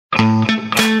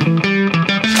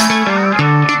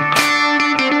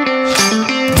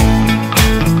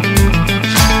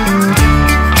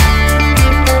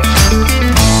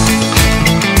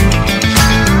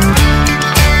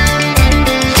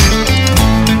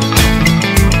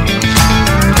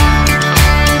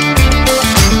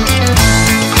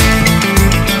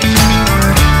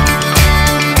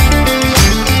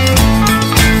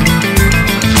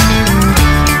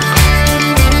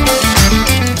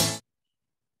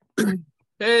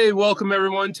Hey, welcome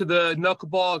everyone to the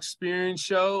Knuckleball Experience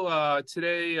Show.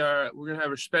 Today, we're going to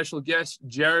have a special guest,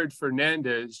 Jared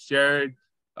Fernandez. Jared,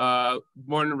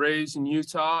 born and raised in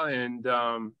Utah and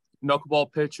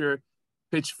knuckleball pitcher,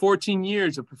 pitched 14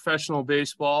 years of professional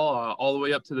baseball, all the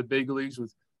way up to the big leagues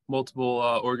with multiple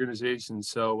organizations.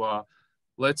 So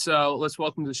let's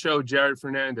welcome to the show, Jared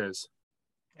Fernandez.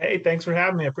 Hey, thanks for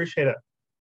having me. I appreciate it.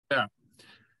 Yeah,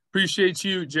 appreciate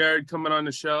you, Jared, coming on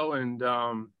the show. And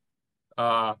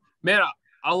man,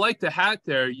 I like the hat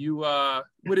there. You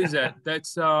what is that?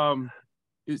 That's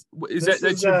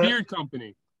that's your beard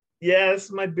company? Yeah, this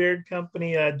is my beard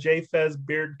company, JFez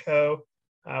Beard Co.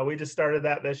 We just started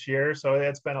that this year, so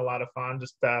it's been a lot of fun.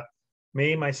 Just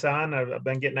me, my son, I've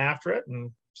been getting after it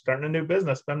and starting a new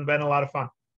business. Been a lot of fun.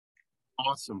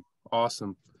 Awesome.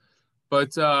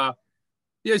 But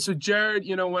yeah, so Jared,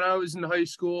 when I was in high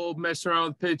school messing around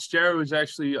with pitch, Jared was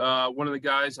actually one of the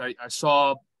guys I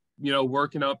saw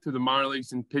working up to the minor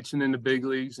leagues and pitching in the big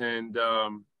leagues. And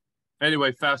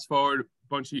anyway, fast forward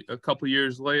a couple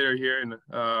years later here, and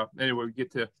anyway, we get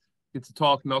to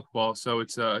talk knuckleball, so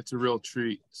it's a real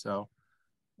treat. So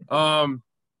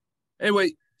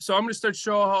anyway, so I'm gonna start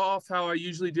show off how I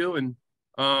usually do. And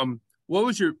what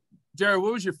was your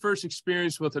first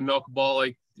experience with a knuckleball?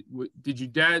 Like, did your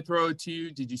dad throw it to you?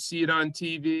 Did you see it on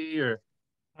TV or?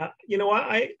 You know what?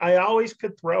 I always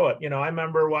could throw it. I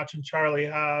remember watching Charlie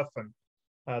Huff and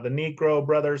the Negro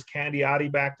Brothers, Candy Adi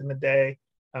back in the day.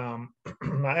 I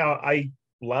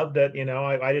loved it.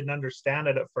 I didn't understand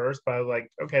it at first, but I was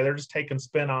like, okay, they're just taking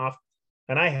spin off,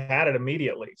 and I had it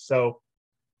immediately. So,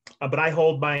 but I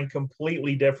hold mine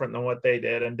completely different than what they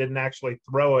did, and didn't actually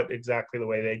throw it exactly the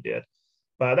way they did.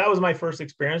 But that was my first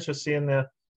experience, just seeing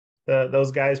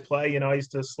those guys play. I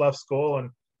used to slough school and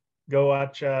go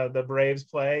watch the Braves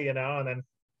play, and then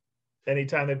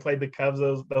anytime they played the Cubs,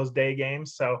 those day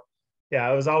games. So yeah,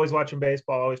 I was always watching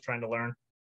baseball, always trying to learn.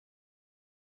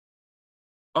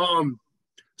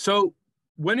 So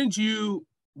when did you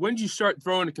start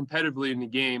throwing it competitively in the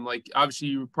game? Like, obviously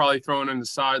you were probably throwing on the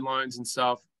sidelines and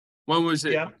stuff. When was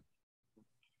it? Yeah,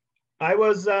 I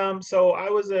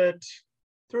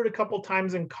threw it a couple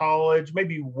times in college,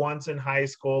 maybe once in high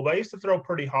school, but I used to throw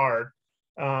pretty hard.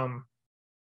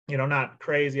 Not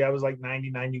crazy. I was like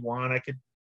 90, 91. I could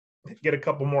get a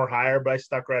couple more higher, but I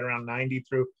stuck right around 90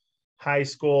 through high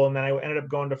school. And then I ended up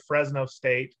going to Fresno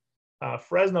State.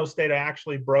 Fresno State, I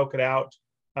actually broke it out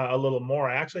a little more.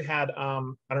 I actually had, I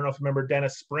don't know if you remember,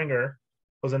 Dennis Springer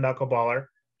was a knuckleballer.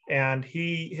 And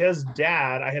his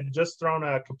dad, I had just thrown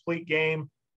a complete game,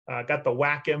 got the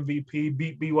WAC MVP,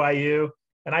 beat BYU.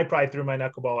 And I probably threw my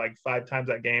knuckleball like 5 times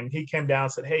that game. He came down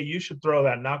and said, "Hey, you should throw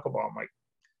that knuckleball." I'm like,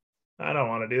 I don't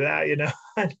want to do that.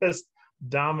 I just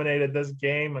dominated this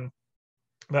game.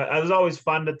 But it was always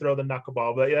fun to throw the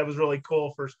knuckleball. But yeah, it was really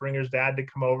cool for Springer's dad to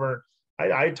come over.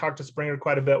 I talked to Springer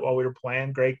quite a bit while we were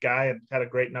playing. Great guy, and had a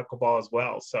great knuckleball as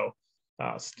well. So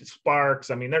Sparks,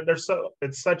 I mean,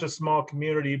 it's such a small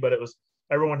community, but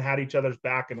everyone had each other's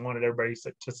back and wanted everybody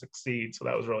to succeed. So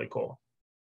that was really cool.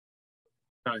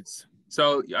 Nice.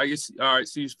 So I guess, all right,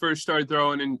 so you first started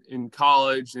throwing in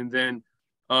college, and then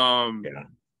yeah,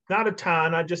 not a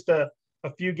ton. I just a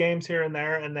few games here and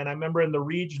there. And then I remember in the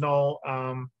regional,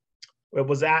 it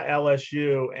was at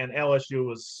LSU, and LSU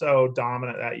was so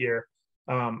dominant that year.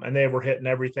 And they were hitting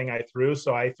everything I threw.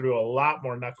 So I threw a lot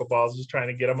more knuckleballs, just trying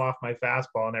to get them off my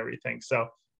fastball and everything. So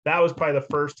that was probably the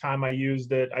first time I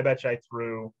used it. I bet you I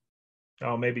threw,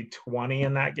 maybe 20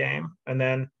 in that game. And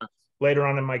then later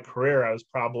on in my career, I was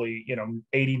probably,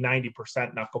 80,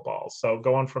 90% knuckleballs. So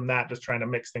going from that, just trying to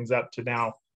mix things up, to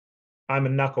now I'm a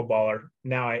knuckleballer.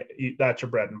 Now that's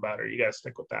your bread and butter. You got to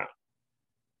stick with that.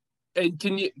 And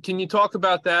can you talk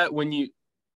about that? When did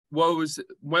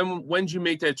you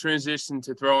make that transition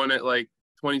to throwing it like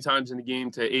 20 times in the game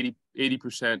to 80%,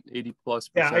 80+%?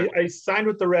 Yeah, I signed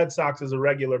with the Red Sox as a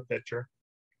regular pitcher.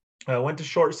 Went to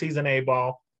short season A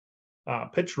ball.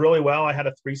 Pitched really well. I had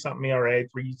a 3-something ERA, I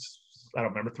don't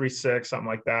remember, 3.6, something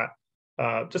like that.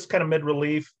 Just kind of mid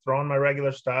relief, throwing my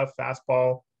regular stuff,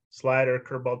 fastball, slider,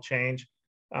 curveball, change.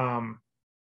 And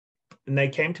they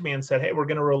came to me and said, "Hey, we're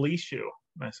going to release you."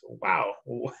 And I said, "Wow."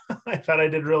 I thought I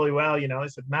did really well. They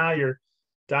said, "Nah, you're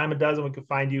dime a dozen. We could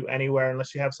find you anywhere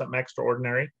unless you have something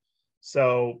extraordinary."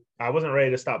 So I wasn't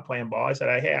ready to stop playing ball. I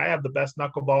said, "Hey, I have the best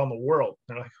knuckleball in the world."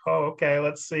 And they're like, "Oh, okay,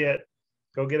 let's see it.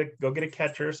 Go get a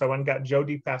catcher." So I went and got Joe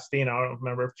DiPastino. I don't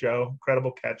remember if Joe,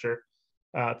 incredible catcher,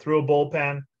 threw a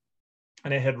bullpen,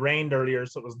 and it had rained earlier,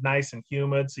 so it was nice and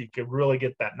humid, so you could really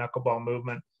get that knuckleball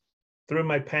movement. Threw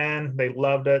my pen. They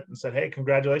loved it and said, "Hey,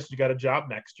 congratulations, you got a job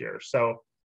next year." So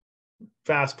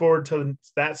fast forward to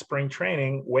that spring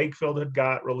training, Wakefield had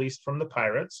got released from the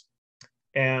Pirates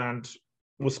and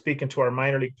was speaking to our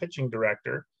minor league pitching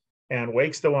director, and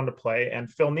Wake still wanted to play.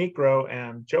 And Phil Negro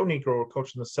and Joe Negro were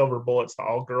coaching the Silver Bullets, the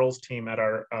all-girls team at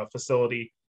our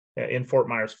facility in Fort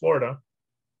Myers, Florida.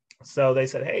 So they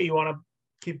said, hey, you want to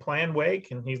keep playing,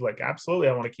 Wake? And he's like, absolutely,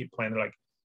 I want to keep playing. They're like,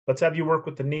 let's have you work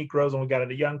with the Negros, and we got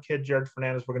a young kid, Jared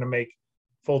Fernandez, we're going to make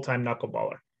full-time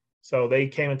knuckleballer. So they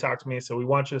came and talked to me. So we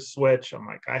want you to switch. I'm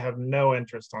like, I have no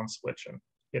interest on switching.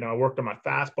 I worked on my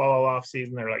fastball all off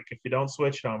season. They're like, if you don't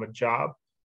switch, you don't have a job.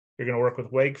 You're going to work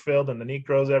with Wakefield and the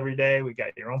Negros every day. We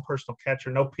got your own personal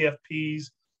catcher, no PFPs,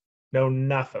 no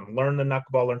nothing. Learn the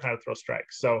knuckleball, learn how to throw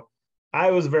strikes. So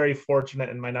I was very fortunate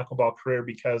in my knuckleball career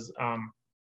because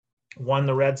one,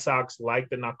 the Red Sox liked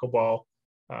the knuckleball.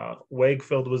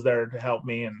 Wakefield was there to help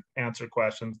me and answer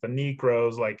questions. The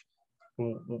Negros, like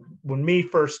when me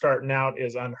first starting out,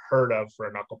 is unheard of for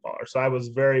a knuckleballer. So I was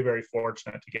very, very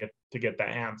fortunate to get the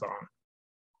hands on.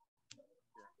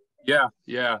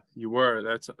 Yeah, you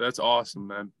were. That's awesome,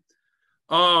 man.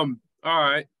 All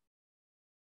right.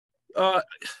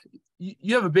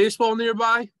 You have a baseball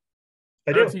nearby?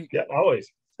 I do. Yeah,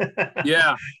 always.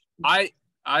 Yeah. I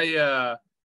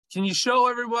can you show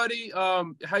everybody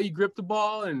how you grip the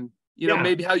ball and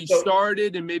maybe how you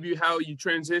started and maybe how you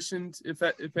transitioned, if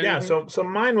anything? Yeah, so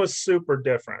mine was super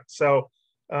different. So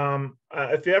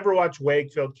if you ever watch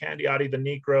Wakefield, Candiotti, the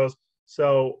Negros,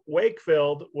 so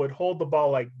Wakefield would hold the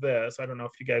ball like this. I don't know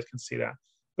if you guys can see that,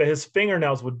 but his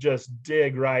fingernails would just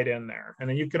dig right in there. And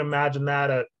then you can imagine that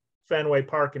at Fenway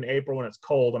Park in April when it's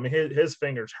cold. I mean, his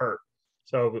fingers hurt.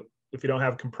 So if you don't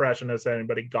have compression, as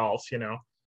anybody golfs,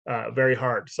 very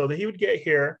hard. So that he would get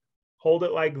here, hold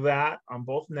it like that on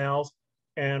both nails.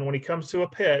 And when he comes to a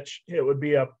pitch, it would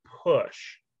be a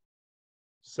push.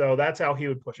 So that's how he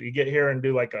would push it. You get here and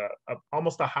do like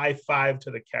almost a high five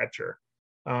to the catcher.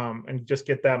 And just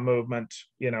get that movement,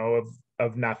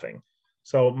 of nothing.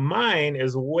 So mine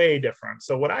is way different.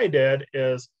 So what I did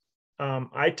is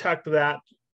I tucked that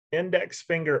index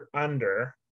finger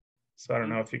under. So I don't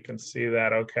know if you can see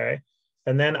that okay.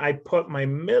 And then I put my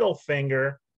middle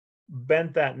finger,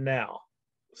 bent that nail.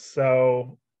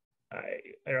 So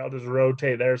I'll just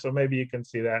rotate there. So maybe you can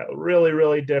see that. Really,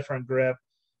 really different grip.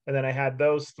 And then I had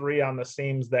those three on the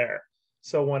seams there.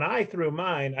 So when I threw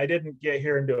mine, I didn't get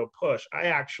here and do a push. I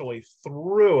actually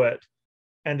threw it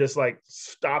and just like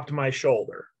stopped my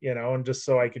shoulder, and just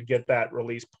so I could get that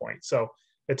release point. So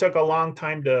it took a long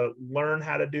time to learn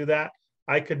how to do that.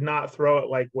 I could not throw it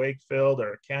like Wakefield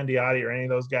or Candiotti or any of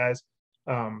those guys.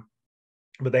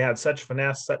 But they had such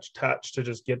finesse, such touch to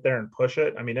just get there and push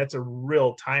it. I mean, it's a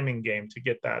real timing game to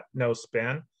get that no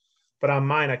spin. But on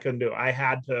mine, I couldn't do it. I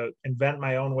had to invent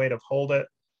my own way to hold it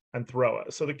and throw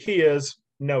it. So the key is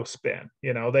no spin.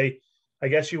 I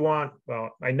guess you want,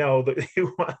 well, I know that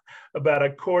you want about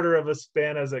a quarter of a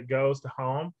spin as it goes to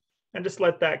home and just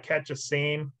let that catch a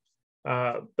seam.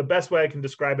 The best way I can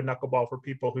describe a knuckleball for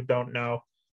people who don't know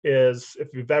is if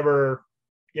you've ever,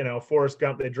 Forrest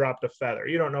Gump, they dropped a feather.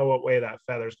 You don't know what way that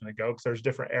feather is going to go because there's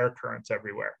different air currents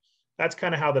everywhere. That's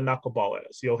kind of how the knuckleball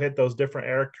is. You'll hit those different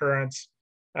air currents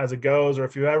as it goes, or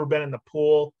if you've ever been in the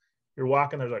pool, you're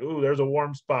walking, there's like, ooh, there's a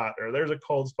warm spot or there's a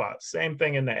cold spot. Same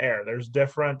thing in the air. There's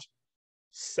different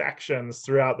sections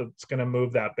throughout that's going to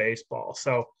move that baseball.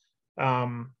 So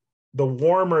the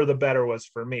warmer, the better was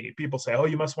for me. People say, oh,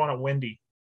 you must want it windy.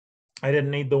 I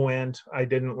didn't need the wind. I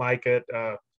didn't like it.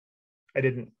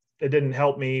 It didn't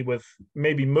help me with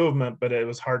maybe movement, but it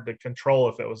was hard to control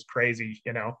if it was crazy,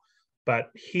 but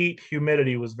heat,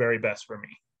 humidity was very best for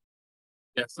me.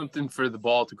 Yeah, something for the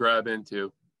ball to grab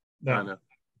into. No.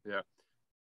 Yeah.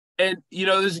 And,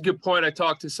 this is a good point. I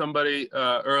talked to somebody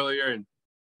earlier, and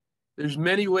there's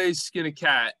many ways to skin a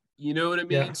cat. You know what I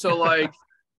mean? Yeah. So, like,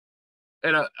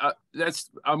 and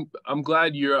I'm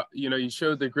glad you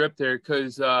showed the grip there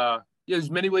because,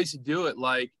 there's many ways to do it.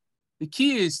 Like, the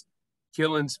key is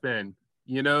kill and spin.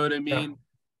 You know what I mean?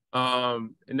 Yeah.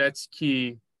 And that's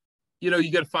key.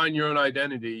 You got to find your own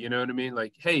identity. You know what I mean?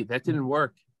 Like, hey, that didn't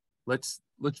work. Let's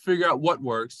figure out what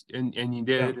works, and you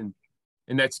did, Yeah.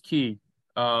 and that's key.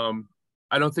 I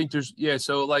don't think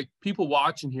so like people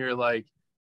watching here, like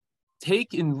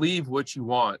take and leave what you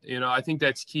want. I think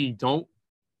that's key. Don't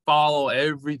follow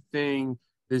everything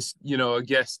this, a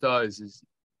guest does. Is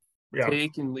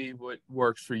take and leave what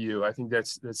works for you. I think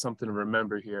that's something to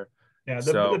remember here. Yeah.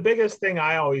 The biggest thing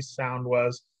I always found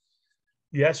was,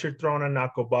 yes, you're throwing a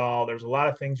knuckleball. There's a lot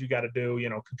of things you got to do,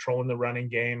 controlling the running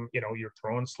game. You're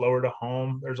throwing slower to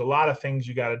home. There's a lot of things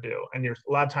you got to do. And a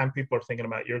lot of time people are thinking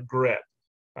about your grip.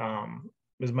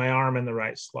 Is my arm in the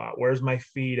right slot? Where's my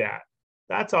feet at?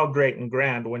 that's all great and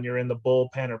grand when you're in the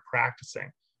bullpen or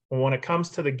practicing. But when it comes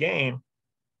to the game,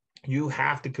 you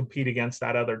have to compete against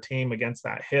that other team, against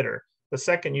that hitter. The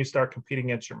second you start competing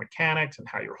against your mechanics and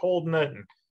how you're holding it, and am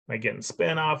I getting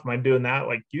spin off? Am I doing that?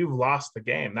 Like, you've lost the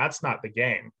game. That's not the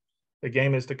game. The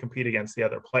game is to compete against the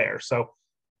other player. So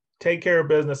take care of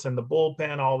business in the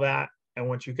bullpen, all that. And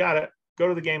once you got it, go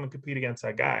to the game and compete against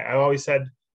that guy. I always said,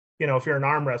 if you're an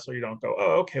arm wrestler, you don't go,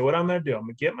 oh, okay, what I'm going to do? I'm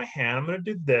going to get my hand. I'm going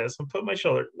to do this and put my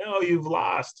shoulder. No, you've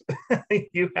lost.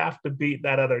 You have to beat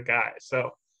that other guy. So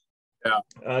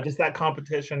just that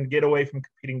competition, get away from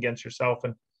competing against yourself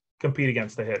and compete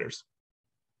against the hitters.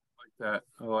 I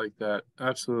like that.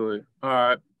 Absolutely. All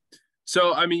right.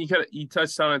 So, I mean, you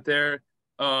touched on it there.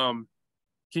 Can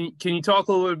you talk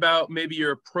a little bit about maybe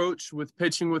your approach with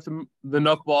pitching with the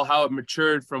knuckleball, how it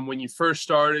matured from when you first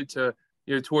started to,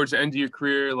 towards the end of your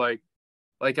career? Like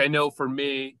I know for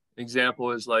me,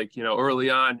 example is like, early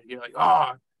on, you're like, oh,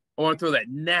 I want to throw that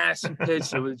nasty pitch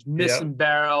that was missing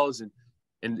barrels and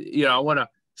I want to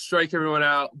strike everyone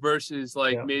out versus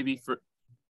like maybe for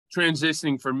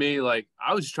transitioning for me, like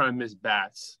I was just trying to miss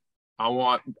bats. I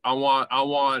want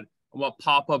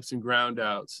pop-ups and ground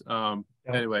outs.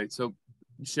 Anyway, so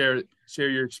share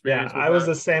your experience. I was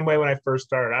the same way when I first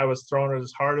started. I was throwing it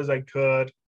as hard as I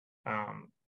could.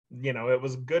 It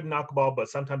was a good knuckleball, but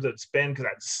sometimes it'd spin because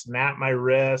I'd snap my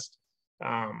wrist.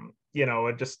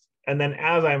 It just, and then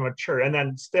as I matured, and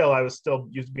then still, I was still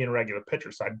used to being a regular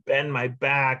pitcher. So I'd bend my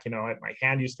back, my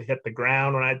hand used to hit the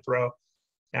ground when I'd throw.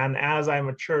 And as I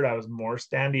matured, I was more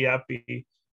standy uppy,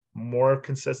 more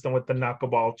consistent with the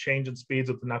knuckleball, changing speeds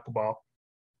with the knuckleball.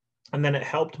 And then it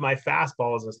helped my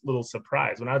fastball as a little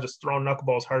surprise. When I was just throwing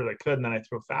knuckleball as hard as I could, and then I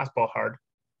threw a fastball hard,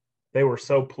 they were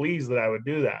so pleased that I would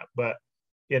do that. But,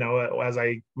 as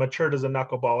I matured as a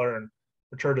knuckleballer and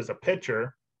matured as a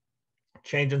pitcher,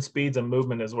 changing speeds and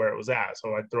movement is where it was at.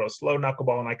 So I'd throw a slow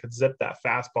knuckleball and I could zip that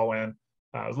fastball in.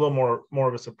 It was a little more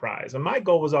of a surprise. And my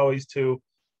goal was always to,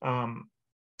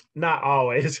 not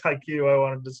always like you, I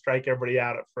wanted to strike everybody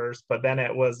out at first, but then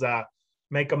it was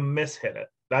make them miss hit it.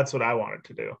 That's what I wanted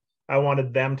to do. I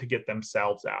wanted them to get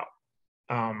themselves out.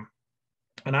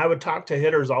 And I would talk to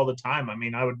hitters all the time. I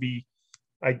mean, I'd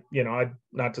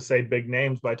not to say big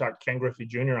names, but I talked to Ken Griffey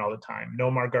Jr. all the time,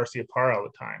 Nomar Garcia-Parra all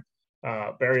the time,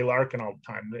 Barry Larkin all the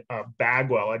time,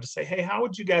 Bagwell. I just say, hey, how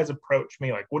would you guys approach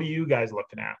me? Like, what are you guys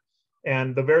looking at?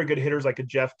 And the very good hitters like a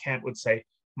Jeff Kent would say,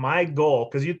 my goal,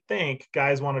 because you'd think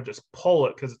guys want to just pull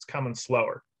it because it's coming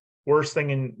slower. Worst thing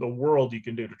in the world you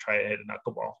can do to try to hit a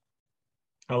knuckleball.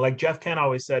 Like Jeff Kent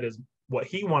always said, is what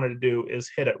he wanted to do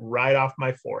is hit it right off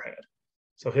my forehead.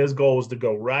 So his goal was to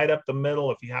go right up the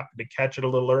middle. If he happened to catch it a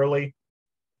little early,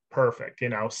 perfect,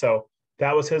 So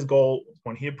that was his goal.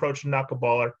 When he approached a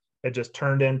knuckleballer, it just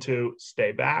turned into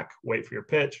stay back, wait for your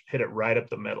pitch, hit it right up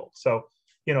the middle. So,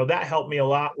 that helped me a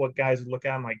lot. What guys would look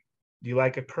at, I'm like, do you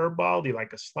like a curveball? Do you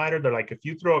like a slider? They're like, if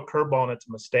you throw a curveball and it's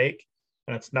a mistake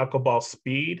and it's knuckleball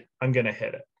speed, I'm going to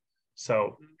hit it.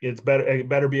 So it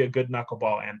better be a good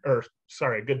knuckleball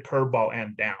a good curveball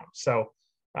and down. So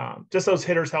just those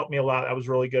hitters helped me a lot. That was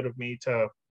really good of me to,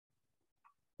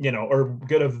 or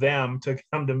good of them to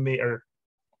come to me or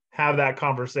have that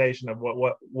conversation of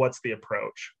what's the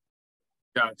approach.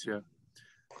 Gotcha.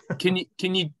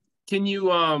 Can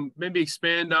you maybe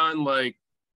expand on like,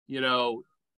 the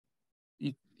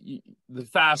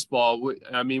fastball?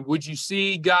 I mean, would you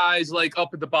see guys like up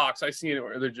at the box? I seen it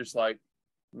where they're just like,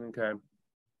 okay.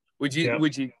 Would you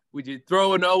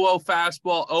throw an 0-0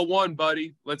 fastball? 0-1,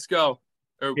 buddy. Let's go.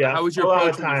 Or how was your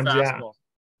approach with your fastball?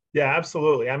 Yeah,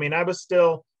 absolutely. I mean, I was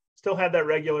still had that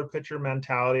regular pitcher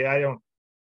mentality. I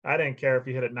didn't care if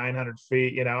you hit it 900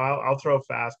 feet. I'll throw a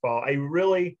fastball. I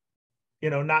really,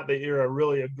 not that you're a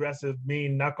really aggressive,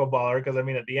 mean knuckleballer, because I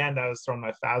mean, at the end, I was throwing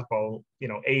my fastball,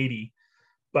 80.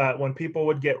 But when people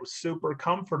would get super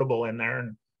comfortable in there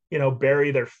and,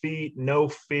 bury their feet, no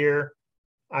fear,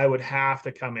 I would have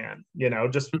to come in,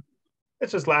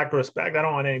 it's just lack of respect. I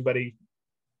don't want anybody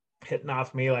hitting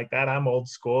off me like that. I'm old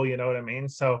school, you know what I mean?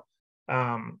 So,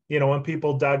 when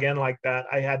people dug in like that,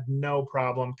 I had no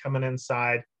problem coming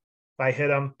inside. If I hit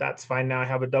them, that's fine. Now I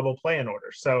have a double play in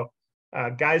order. So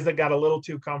guys that got a little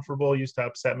too comfortable used to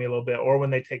upset me a little bit, or when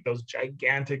they take those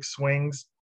gigantic swings,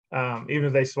 even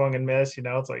if they swung and missed,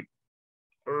 it's like,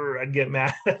 I'd get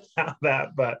mad about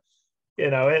that. But,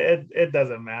 it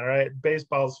doesn't matter. Right?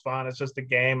 Baseball's fun. It's just a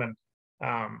game. And,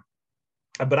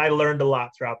 but I learned a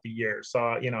lot throughout the years. So,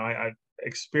 I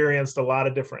experienced a lot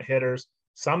of different hitters.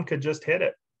 Some could just hit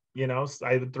it.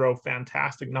 I would throw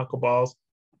fantastic knuckleballs,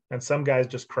 and some guys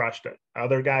just crushed it.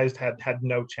 Other guys had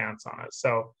no chance on it.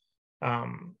 So,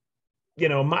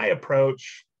 my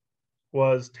approach,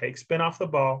 was take spin off the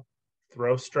ball,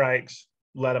 throw strikes,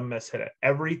 let them miss hit it.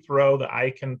 Every throw that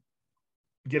I can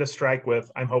get a strike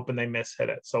with, I'm hoping they miss hit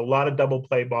it. So a lot of double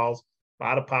play balls, a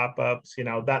lot of pop ups.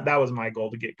 That was my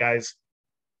goal, to get guys,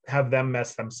 have them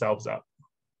mess themselves up.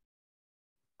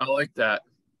 I like that.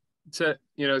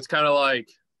 It's kind of like,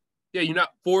 yeah, you're not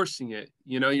forcing it.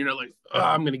 You're not like, oh,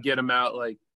 I'm gonna get them out.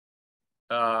 Like,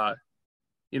 when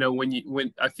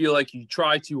I feel like you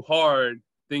try too hard,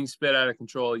 things spit out of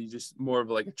control. You just more of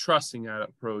like a trusting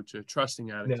approach, a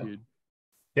trusting attitude.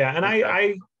 Yeah, and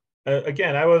okay. I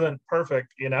again, I wasn't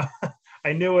perfect.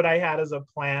 I knew what I had as a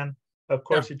plan. Of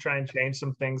course, you try and change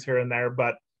some things here and there,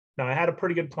 but no, I had a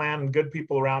pretty good plan and good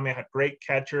people around me. I had great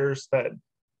catchers that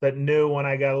knew when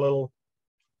I got a little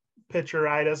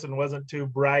pitcheritis and wasn't too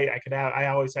bright. I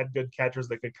always had good catchers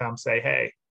that could come say,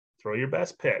 hey, throw your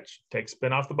best pitch, take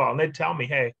spin off the ball. And they'd tell me,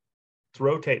 hey, it's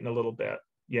rotating a little bit,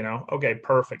 okay,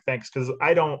 perfect. Thanks. Cause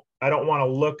I don't want to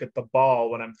look at the ball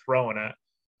when I'm throwing it.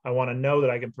 I want to know that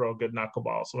I can throw a good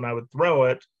knuckleball. So when I would throw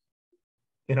it,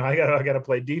 I got to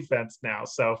play defense now.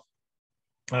 So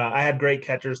I had great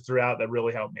catchers throughout that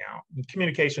really helped me out. And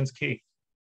communication's key.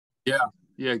 Yeah.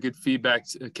 Good feedback.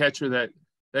 A catcher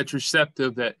that's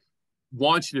receptive, that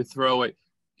wants you to throw it,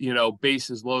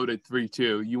 bases loaded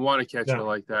 3-2. You want a catcher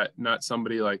like that, not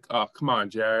somebody like, oh, come on,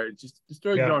 Jared, just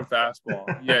throw your darn fastball.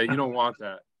 Yeah, you don't want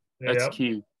that. That's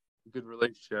key. Good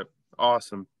relationship.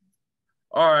 Awesome.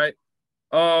 All right.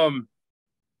 And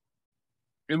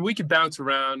we could bounce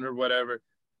around or whatever.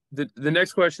 The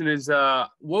next question is,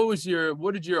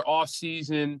 what did your off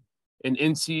season and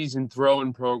in-season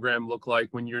throwing program look like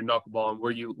when you're knuckleballing? Were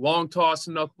you long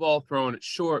tossing knuckleball, throwing it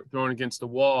short, throwing against the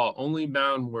wall, only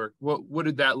mound work? What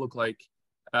did that look like?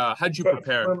 How'd you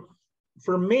prepare?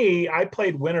 For me, I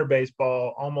played winter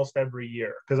baseball almost every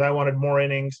year because I wanted more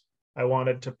innings. I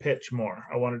wanted to pitch more.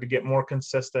 I wanted to get more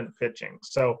consistent pitching.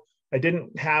 So I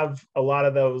didn't have a lot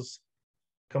of those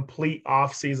complete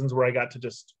off seasons where I got to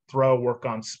just work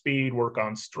on speed, work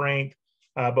on strength.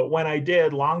 But when I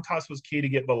did, long toss was key to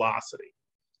get velocity.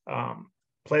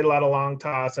 Played a lot of long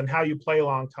toss, and how you play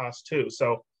long toss too.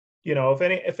 So,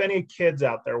 if any kids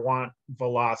out there want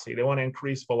velocity, they want to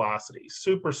increase velocity,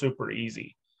 super, super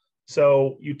easy.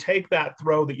 So you take that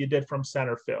throw that you did from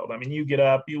center field. I mean, you get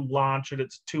up, you launch it,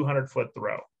 it's a 200-foot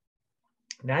throw.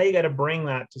 Now you got to bring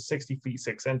that to 60 feet,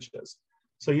 6 inches.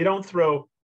 So you don't throw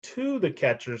to the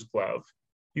catcher's glove,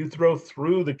 you throw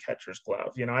through the catcher's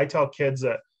glove. I tell kids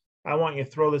that I want you to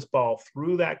throw this ball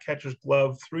through that catcher's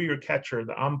glove, through your catcher,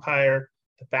 the umpire,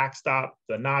 the backstop,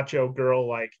 the nacho girl.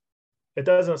 Like, it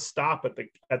doesn't stop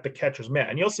at the catcher's mitt.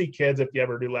 And you'll see kids, if you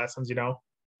ever do lessons,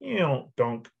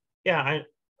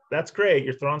 that's great,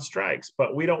 you're throwing strikes,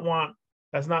 but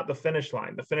that's not the finish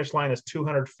line. The finish line is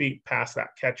 200 feet past that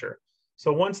catcher.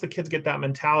 So once the kids get that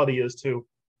mentality, is to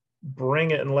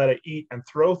bring it and let it eat and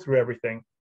throw through everything,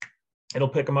 it'll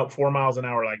pick them up 4 miles an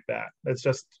hour like that. It's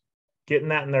just getting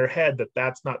that in their head that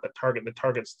that's not the target. The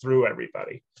target's through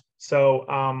everybody.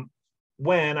 So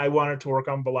when I wanted to work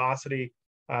on velocity,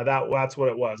 that's what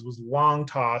it was long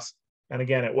toss. And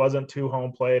again, it wasn't to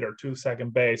home plate or to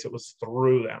second base. It was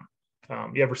through them.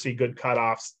 You ever see good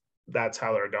cutoffs? That's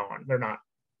how they're going. They're not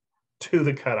to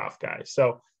the cutoff guys.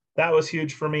 So that was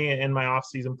huge for me in my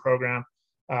off-season program.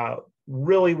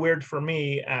 Really weird for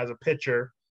me as a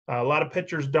pitcher. A lot of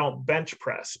pitchers don't bench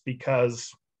press because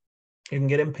you can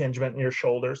get impingement in your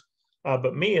shoulders.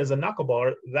 But me as a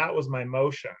knuckleballer, that was my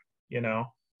motion,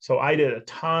 So I did a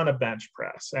ton of bench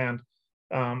press. And,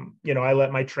 I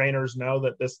let my trainers know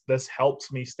that this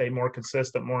helps me stay more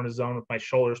consistent, more in the zone with my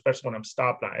shoulder, especially when I'm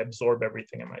stopped and I absorb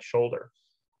everything in my shoulder.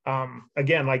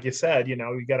 Again, like you said, you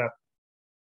got to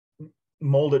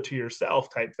mold it to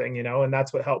yourself type thing, and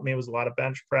that's what helped me, was a lot of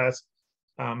bench press.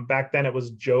 Back then it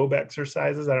was Job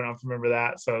exercises. I don't know if you remember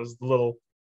that. So it was the little,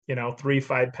 3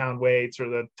 5-pound weights, or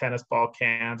the tennis ball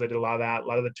cans. I did a lot of that, a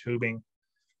lot of the tubing.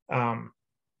 And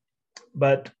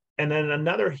then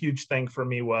another huge thing for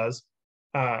me was,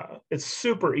 it's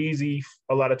super easy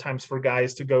a lot of times for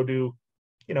guys to go do,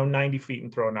 90 feet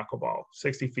and throw a knuckleball,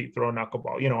 60 feet, throw a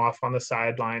knuckleball, off on the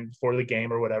sideline before the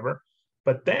game or whatever.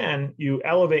 But then you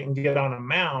elevate and get on a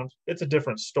mound, it's a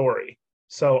different story.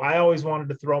 So I always wanted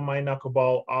to throw my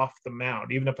knuckleball off the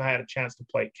mound, even if I had a chance to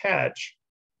play catch.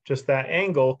 Just that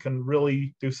angle can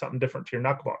really do something different to your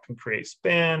knuckleball. It can create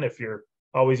spin if you're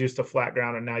always used to flat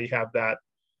ground and now you have that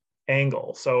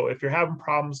angle. So if you're having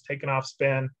problems taking off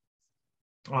spin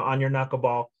on your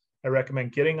knuckleball, I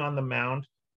recommend getting on the mound.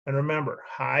 And remember,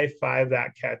 high five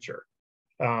that catcher.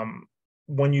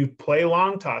 When you play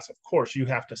long toss, of course, you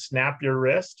have to snap your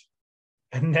wrist.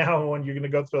 And now when you're going to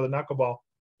go throw the knuckleball,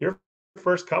 you're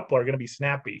first couple are going to be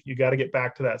snappy. You got to get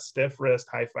back to that stiff wrist,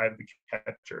 high five the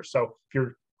catcher. So if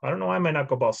you're, I don't know why my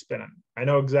knuckleball's spinning. I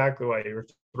know exactly why. You're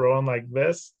throwing like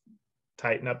this,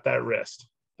 tighten up that wrist,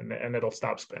 and it'll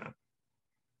stop spinning.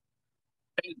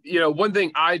 You know, one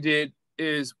thing I did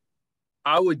is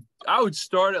I would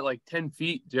start at like 10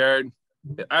 feet, Jared,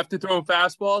 after throwing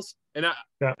fastballs. And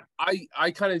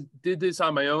I kind of did this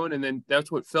on my own, and then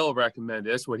that's what Phil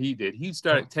recommended. That's what he did. He'd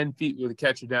start at 10 feet with the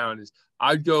catcher down. Is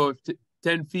I'd go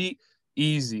 10 feet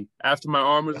easy after my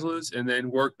arm was loose, and then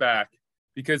work back.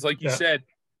 Because like you said,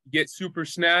 get super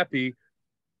snappy,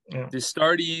 just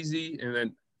start easy, and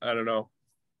then I don't know.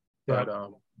 But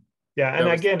and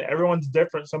again, everyone's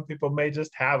different. Some people may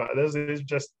just have it. This is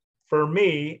just, for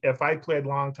me, if I played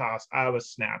long toss, I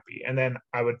was snappy, and then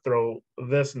I would throw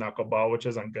this knuckleball, which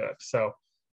isn't good. So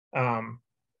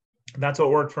that's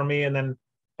what worked for me. And then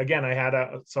again, I had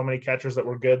so many catchers that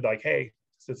were good. Like, hey,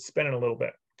 it's spinning a little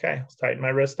bit. Okay, let's tighten my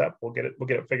wrist up. We'll get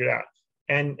it figured out.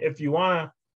 And if you want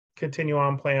to continue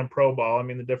on playing pro ball, I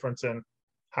mean, the difference in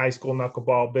high school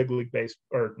knuckleball, big league base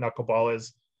or knuckleball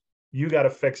is you got to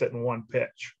fix it in one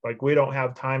pitch. Like, we don't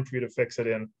have time for you to fix it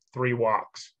in 3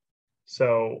 walks.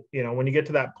 So, you know, when you get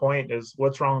to that point is,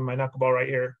 what's wrong with my knuckleball right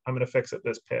here? I'm going to fix it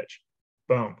this pitch.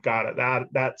 Boom. Got it.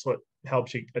 That's what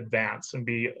helps you advance and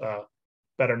be a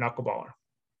better knuckleballer.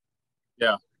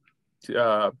 Yeah.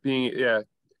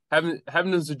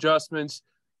 Having those adjustments,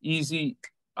 easy,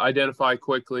 identify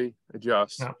quickly,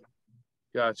 adjust. Yeah.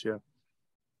 Gotcha.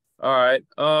 All right.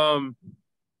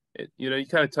 You know, you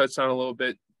kind of touched on it a little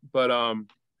bit, but how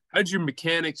did your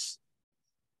mechanics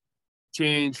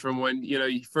change from when, you know,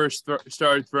 you first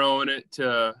started throwing it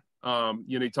to,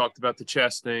 you know, you talked about the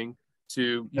chest thing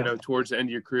to, you know, towards the end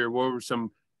of your career? What were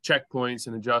some checkpoints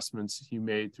and adjustments you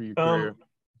made through your career?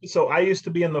 So I used to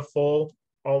be in the full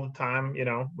all the time, you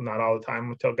know, not all the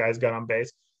time until guys got on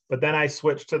base, but then I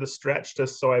switched to the stretch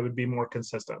just so I would be more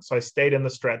consistent. So I stayed in the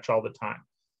stretch all the time.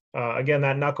 Again,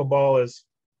 that knuckleball is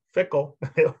fickle.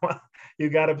 You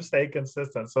got to stay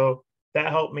consistent. So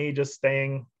that helped me just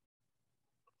staying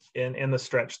in the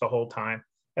stretch the whole time,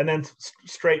 and then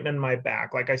straightening my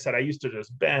back. Like I said, I used to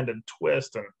just bend and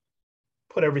twist and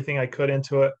put everything I could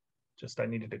into it. Just, I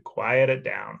needed to quiet it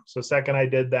down. So second I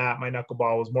did that, my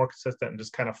knuckleball was more consistent and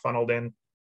just kind of funneled in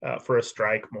for a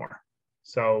strike more.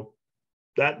 So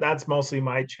that's mostly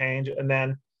my change. And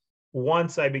then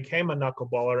once I became a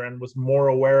knuckleballer and was more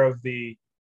aware of the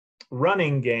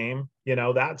running game, you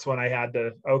know, that's when I had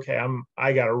to, okay,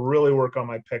 I got to really work on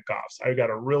my pickoffs. I got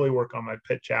to really work on my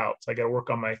pitch outs. I got to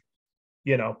work on my,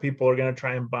 you know, people are going to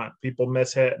try and bunt, people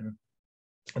miss hit, and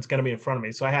it's going to be in front of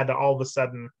me. So I had to all of a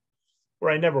sudden,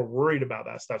 where I never worried about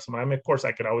that stuff. So I mean, of course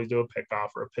I could always do a pickoff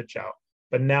or a pitch out,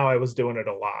 but now I was doing it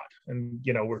a lot. And,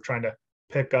 you know, we're trying to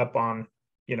pick up on,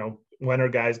 you know, when are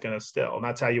guys going to still, and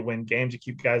that's how you win games. You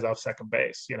keep guys off second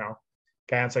base, you know,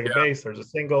 guy on second base, there's a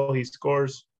single, he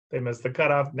scores, they miss the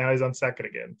cutoff, now he's on second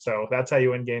again. So that's how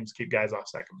you win games, keep guys off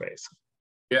second base.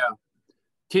 Yeah.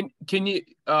 Can you,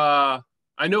 I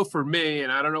know for me,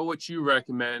 and I don't know what you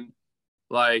recommend,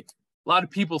 like a lot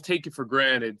of people take it for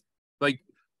granted, like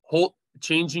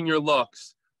changing your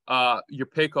looks, your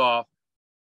pickoff.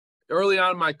 Early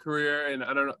on in my career, and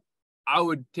I don't know, I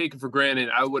would take it for granted.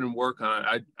 I wouldn't work on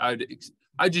it.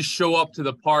 I'd just show up to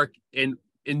the park and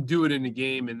do it in the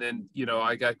game. And then, you know,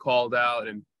 I got called out,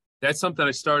 and that's something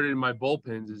I started in my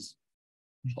bullpens is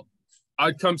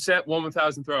I'd come set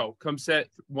 1,000 throw, come set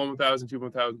 1,000,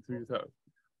 2,000, 3,000.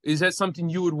 Is that something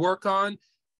you would work on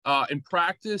in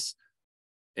practice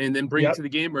and then bring it to the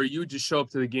game, or you would just show up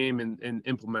to the game and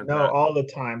implement that? No, all the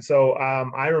time. So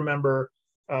I remember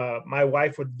my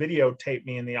wife would videotape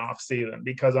me in the off season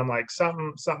because I'm like,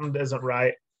 something isn't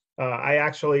right. I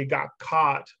actually got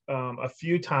caught a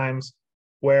few times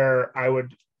where I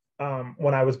would,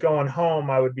 when I was going home,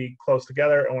 I would be close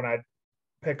together, and when I'd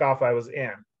pick off, I was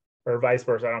in, or vice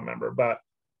versa. I don't remember, but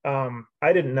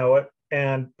I didn't know it,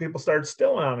 and people started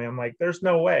stealing on me. I'm like, there's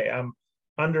no way. I'm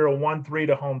under a 1-3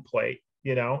 to home plate,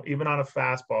 you know, even on a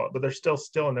fastball, but they're still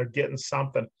stealing. They're getting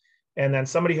something. And then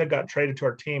somebody had got traded to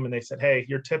our team, and they said, hey,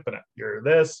 you're tipping it. You're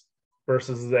this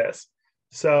versus this.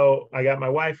 So I got my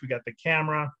wife, we got the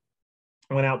camera,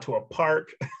 went out to a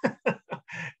park,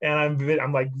 and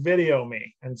I'm like, video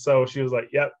me. And so she was like,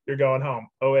 yep, you're going home.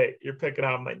 Oh, wait, you're picking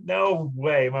up. I'm like, no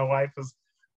way. My wife was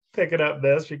picking up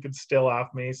this. She could steal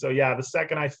off me. So yeah, the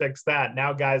second I fixed that,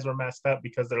 now guys were messed up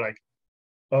because they're like,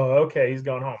 oh, okay, he's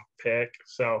going home. Pick.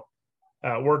 So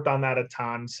worked on that a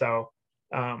ton. So,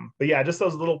 but yeah, just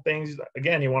those little things.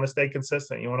 Again, you want to stay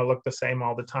consistent. You want to look the same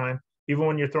all the time. Even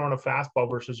when you're throwing a fastball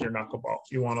versus your knuckleball,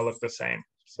 you want to look the same.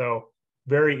 So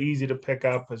very easy to pick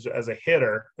up as a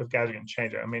hitter if guys are going to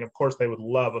change it. I mean, of course, they would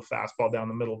love a fastball down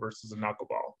the middle versus a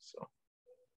knuckleball. So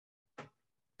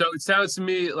it sounds to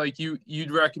me like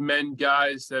you'd recommend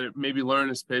guys that maybe learn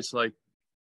this pitch, like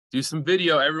do some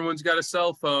video. Everyone's got a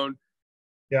cell phone.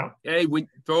 Yeah. Hey, when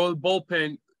throw the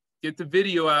bullpen, get the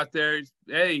video out there.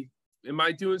 Hey, am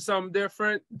I doing something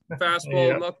different?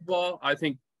 Fastball, knuckleball. I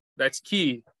think that's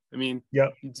key. I mean,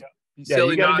 yep. Be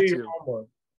silly you got not to do to. your homework.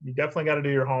 You definitely got to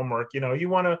do your homework. You know, you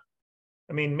want to.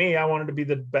 I mean, I wanted to be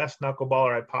the best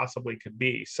knuckleballer I possibly could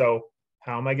be. So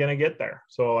how am I going to get there?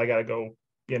 So I got to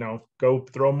go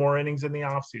throw more innings in the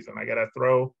off season. I got to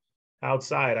throw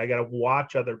outside. I got to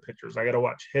watch other pitchers. I got to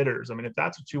watch hitters. I mean, if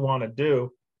that's what you want to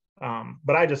do.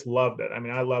 But I just loved it. I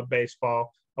mean, I love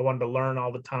baseball. I wanted to learn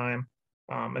all the time.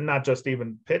 And not just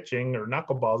even pitching or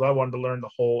knuckleballs. I wanted to learn the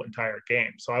whole entire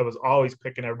game. So I was always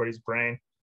picking everybody's brain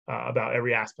about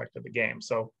every aspect of the game.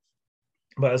 So,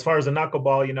 but as far as a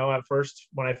knuckleball, at first,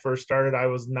 when I first started, I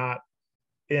was not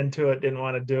into it, didn't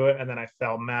want to do it. And then I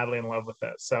fell madly in love with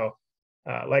it. So,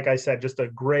 like I said, just a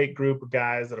great group of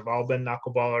guys that have all been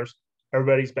knuckleballers.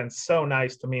 Everybody's been so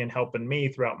nice to me and helping me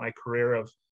throughout my career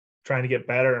of trying to get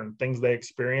better and things they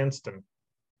experienced. And,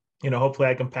 hopefully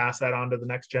I can pass that on to the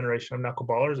next generation of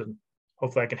knuckleballers, and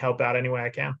hopefully I can help out any way I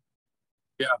can.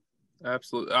 Yeah,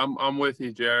 absolutely. I'm with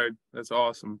you, Jared. That's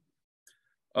awesome.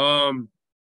 Another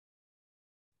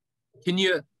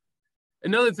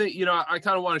thing, I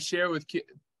kind of want to share with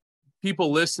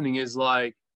people listening is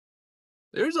like,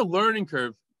 there's a learning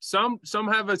curve. Some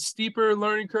have a steeper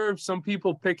learning curve. Some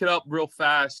people pick it up real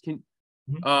fast.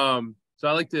 So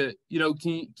I like to,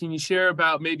 can you share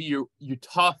about maybe your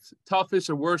toughest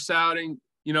or worst outing,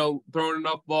 throwing a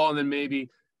knuckleball, and then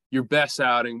maybe your best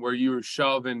outing where you were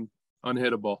shoving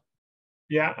unhittable?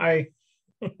 Yeah, I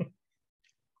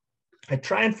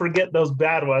try and forget those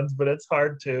bad ones, but it's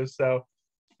hard to. So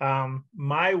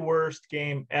my worst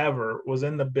game ever was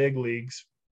in the big leagues.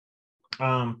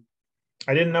 I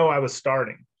didn't know I was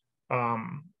starting.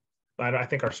 I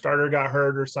think our starter got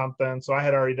hurt or something. So I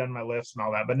had already done my lifts and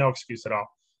all that, but no excuse at all.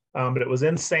 But it was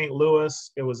in St.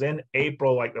 Louis. It was in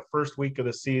April, like the first week of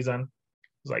the season. It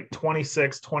was like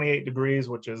 26, 28 degrees,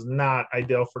 which is not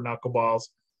ideal for knuckleballs.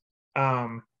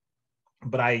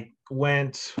 But I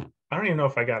don't even know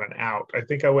if I got an out. I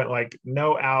think I went like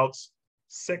no outs,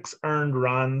 6 earned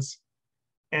runs.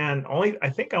 And I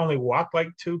think I only walked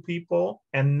like 2 people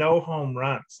and no home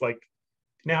runs. Like,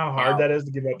 you know how hard that is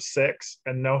to give up 6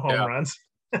 and no home runs?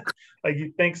 Like,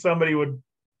 you'd think somebody would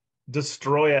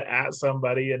destroy it at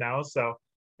somebody, So,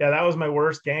 yeah, that was my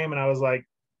worst game. And I was like,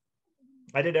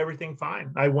 I did everything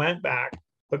fine. I went back,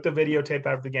 looked at videotape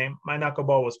after the game. My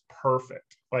knuckleball was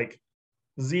perfect. Like,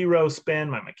 0 spin.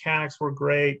 My mechanics were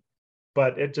great,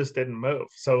 but it just didn't move.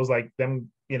 So it was like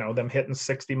them hitting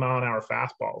 60-mile-an-hour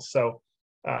fastballs. So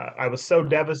I was so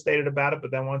devastated about it. But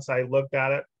then once I looked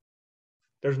at it,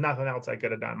 there's nothing else I could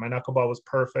have done. My knuckleball was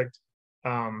perfect.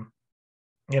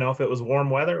 If it was warm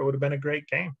weather, it would have been a great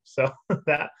game. So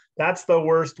that's the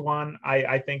worst one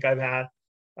I think I've had.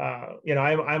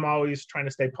 I'm always trying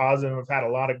to stay positive. I've had a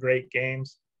lot of great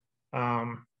games.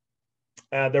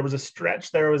 There was a stretch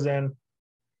there was in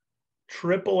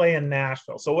AAA in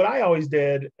Nashville. So what I always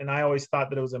did, and I always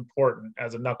thought that it was important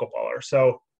as a knuckleballer.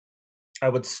 So I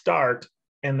would start,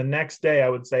 and the next day I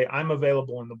would say, I'm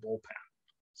available in the bullpen.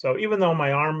 So even though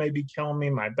my arm may be killing me,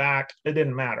 my back, it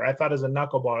didn't matter. I thought as a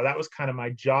knuckleballer, that was kind of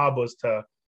my job, was to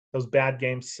those bad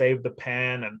games, save the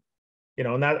pen. And,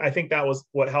 and that, I think that was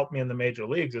what helped me in the major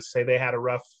leagues, is say they had a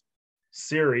rough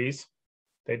series,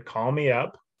 they'd call me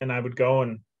up and I would go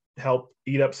and help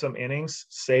eat up some innings,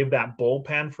 save that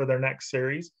bullpen for their next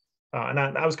series. And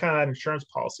that was kind of that insurance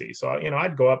policy. So,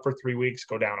 I'd go up for 3 weeks,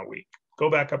 go down a week,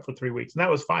 go back up for 3 weeks. And that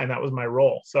was fine. That was my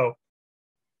role. So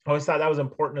I always thought that was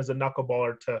important as a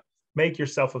knuckleballer, to make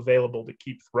yourself available to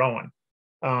keep throwing.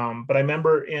 But I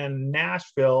remember in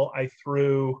Nashville, I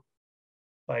threw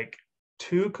like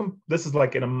this is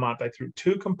like in a month, I threw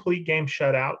 2 complete game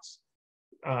shutouts,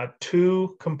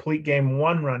 2 complete game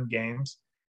 1-run games.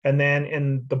 And then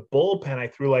in the bullpen, I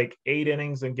threw like 8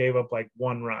 innings and gave up like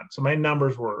 1 run. So my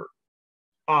numbers were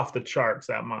off the charts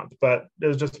that month, but it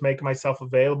was just making myself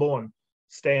available and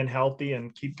staying healthy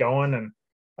and keep going. And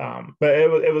but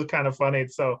it was kind of funny.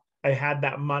 So I had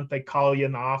that month, they call you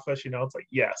in the office, it's like,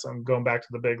 yes, I'm going back to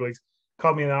the big leagues.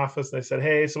 Called me in the office. And they said,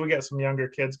 hey, so we got some younger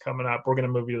kids coming up. We're going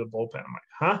to move you to the bullpen. I'm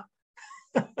like,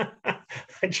 huh?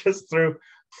 I just threw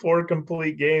 4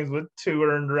 complete games with 2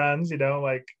 earned runs,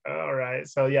 like, all right.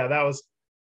 So yeah, that was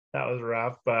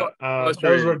rough, but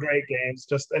those were great games.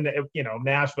 And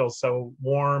Nashville's so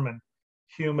warm and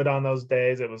humid on those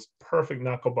days. It was perfect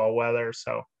knuckleball weather.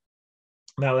 So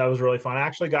that was really fun. I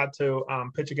actually got to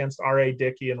pitch against R.A.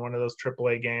 Dickey in one of those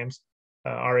AAA games.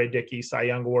 R.A. Dickey, Cy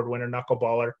Young Award winner,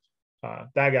 knuckleballer.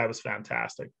 That guy was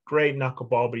fantastic. Great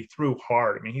knuckleball, but he threw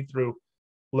hard. I mean, he threw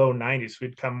low 90s. So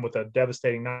he'd come with a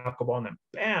devastating knuckleball and then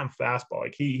bam, fastball.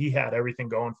 Like he had everything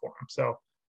going for him. So,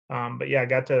 but yeah, I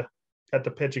got to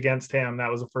pitch against him. That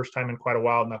was the first time in quite a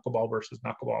while, knuckleball versus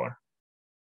knuckleballer.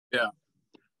 Yeah.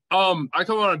 I kind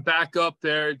of want to back up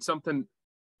there. It's something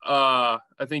I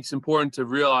think it's important to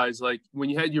realize. Like when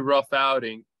you had your rough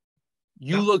outing,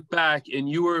 you look back and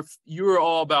you were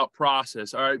all about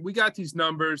process. All right, we got these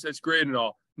numbers. That's great and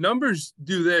all. Numbers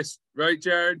do this, right,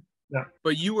 Jared? Yeah.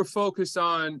 But you were focused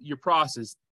on your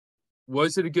process.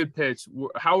 Was it a good pitch?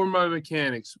 How were my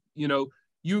mechanics? You know,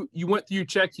 you went through your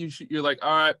check. You're like,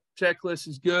 all right, checklist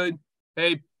is good.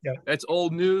 Hey, that's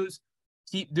old news.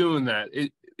 Keep doing that.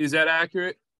 Is that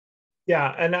accurate?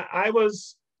 Yeah, and I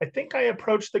think I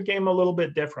approached the game a little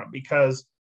bit different because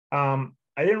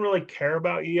I didn't really care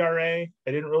about ERA.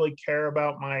 I didn't really care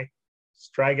about my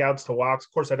strikeouts to walks.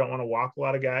 Of course, I don't want to walk a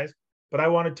lot of guys, but I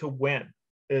wanted to win.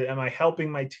 Am I helping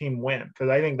my team win? Because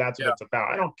I think that's what it's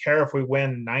about. I don't care if we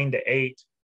win 9-8.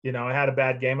 You know, I had a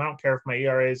bad game. I don't care if my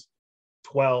ERA is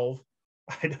 12.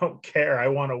 I don't care. I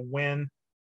want to win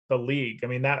the league. I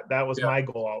mean, that was my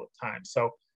goal all the time.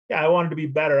 So yeah, I wanted to be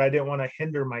better. I didn't want to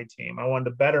hinder my team. I wanted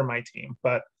to better my team.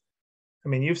 But I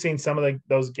mean, you've seen some of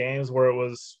those games where it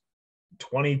was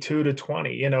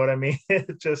 22-20. You know what I mean?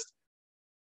 It's just,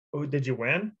 did you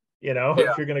win? You know,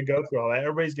 if you're going to go through all that,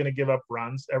 everybody's going to give up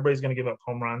runs. Everybody's going to give up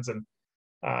home runs. And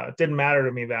it didn't matter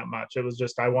to me that much. It was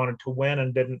just I wanted to win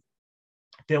and didn't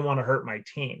want to hurt my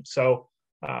team. So,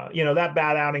 you know, that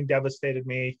bad outing devastated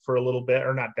me for a little bit,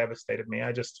 or not devastated me.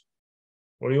 I just,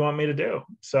 what do you want me to do?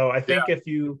 So I think if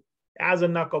you, as a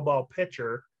knuckleball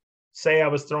pitcher, say I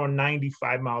was throwing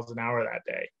 95 miles an hour that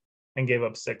day and gave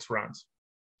up 6 runs,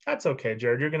 that's okay,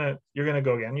 Jared. You're gonna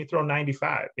go again. You throw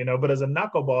 95, you know. But as a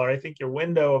knuckleballer, I think your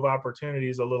window of opportunity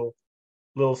is a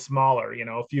little smaller. You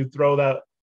know, if you throw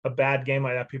a bad game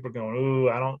like that, people are going, "Ooh,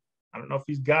 I don't know if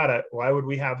he's got it. Why would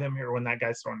we have him here when that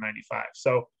guy's throwing 95?"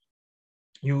 So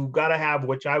you got to have,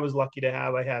 which I was lucky to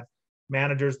have. I had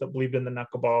managers that believed in the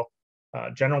knuckleball,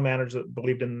 general managers that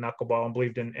believed in the knuckleball and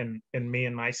believed in me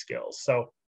and my skills.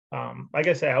 So, like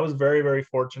I say, I was very, very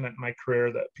fortunate in my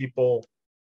career that people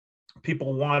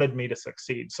wanted me to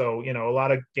succeed. So, you know, a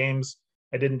lot of games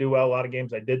I didn't do well, a lot of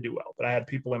games I did do well, but I had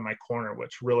people in my corner,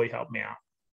 which really helped me out.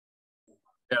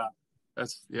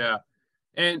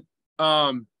 And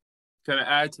kind of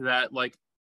add to that, like,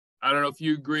 I don't know if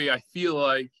you agree. I feel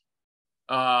like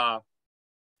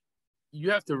you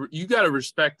got to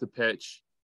respect the pitch.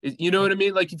 You know what I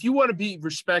mean? Like, if you want to be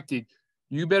respected,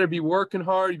 you better be working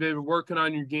hard. You better be working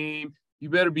on your game. You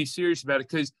better be serious about it.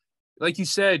 Because like you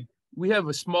said, we have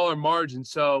a smaller margin.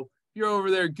 So you're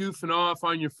over there goofing off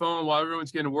on your phone while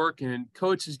everyone's getting working, and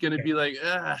coach is going to be like,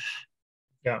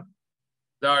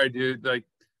 sorry, dude. Like,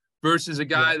 versus a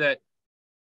guy that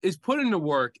is putting to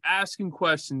work, asking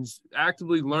questions,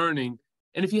 actively learning.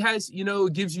 And if he has, you know,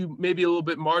 it gives you maybe a little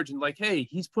bit margin, like, hey,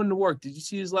 he's putting to work. Did you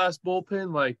see his last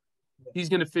bullpen? Like, he's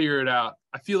going to figure it out.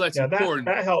 I feel that's important.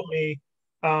 That helped me.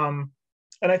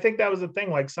 And I think that was the thing.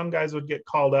 Like, some guys would get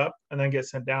called up and then get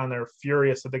sent down. They're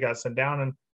furious that they got sent down.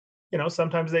 And, you know,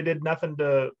 sometimes they did nothing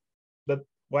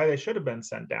why they should have been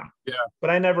sent down. Yeah.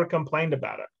 But I never complained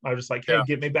about it. I was just like, hey,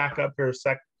 get me back up here as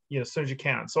soon as you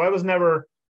can. So I was never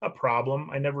a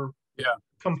problem. I never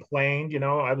complained. You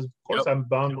know, of course I'm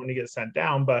bummed when you get sent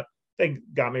down, but they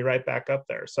got me right back up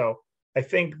there. So I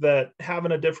think that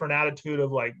having a different attitude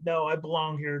of like, no, I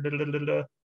belong here.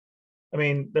 I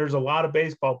mean, there's a lot of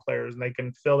baseball players and they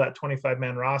can fill that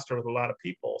 25-man roster with a lot of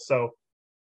people. So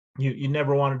you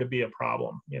never wanted to be a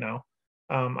problem, you know.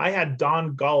 I had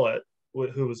Don Gullett,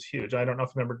 who was huge. I don't know if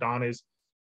you remember Don. He's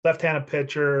left-handed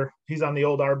pitcher. He's on the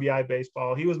old RBI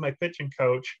baseball. He was my pitching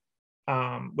coach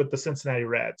with the Cincinnati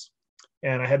Reds.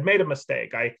 And I had made a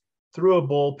mistake. I threw a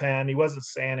bullpen. He wasn't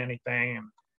saying anything.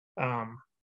 And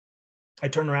I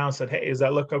turned around and said, hey, does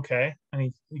that look okay?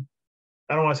 And he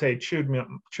I don't want to say chewed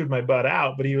my butt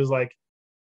out, but he was like,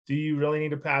 do you really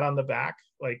need a pat on the back?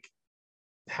 Like,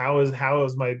 how is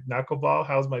my knuckleball?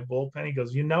 How's my bullpen? He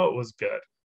goes, you know, it was good.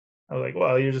 I was like,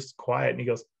 well, you're just quiet. And he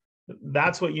goes,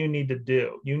 that's what you need to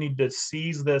do. You need to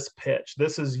seize this pitch.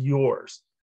 This is yours.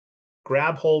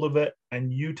 Grab hold of it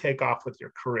and you take off with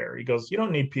your career. He goes, you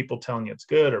don't need people telling you it's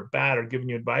good or bad or giving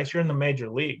you advice. You're in the major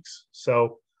leagues.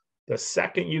 So the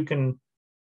second you can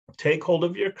take hold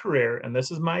of your career, and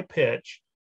this is my pitch,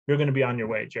 you're going to be on your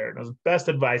way, Jared. It was the best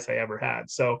advice I ever had.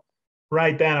 So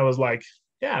right then I was like,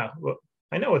 yeah, well,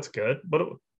 I know it's good, but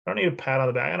I don't need a pat on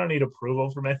the back. I don't need approval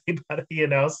from anybody, you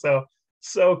know.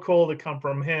 So cool to come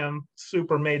from him,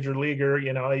 super major leaguer,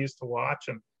 you know, I used to watch,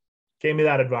 and gave me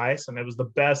that advice, and it was the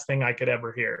best thing I could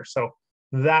ever hear. So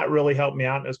that really helped me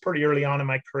out. And it was pretty early on in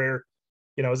my career.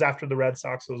 You know, it was after the Red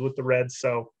Sox. I was with the Reds.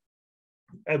 So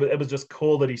it was just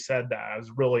cool that he said that. I was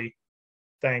really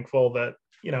thankful that,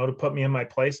 you know, to put me in my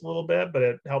place a little bit, but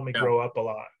it helped me grow up a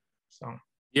lot. So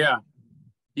yeah,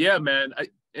 man.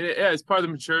 It's part of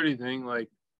the maturity thing. Like,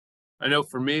 I know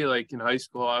for me, like in high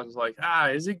school, I was like,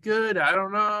 is it good? I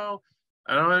don't know.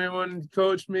 I don't have anyone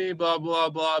coach me, blah, blah,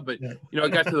 blah. But, you know, I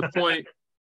got to the point,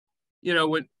 you know,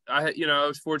 when I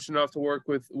was fortunate enough to work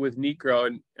with Necro,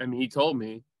 and I mean, he told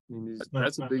me,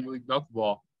 that's a big league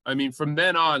knuckleball. I mean, from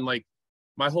then on, like,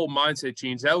 my whole mindset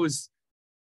changed. That was,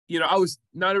 you know,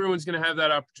 not everyone's going to have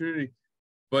that opportunity,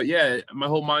 but yeah, my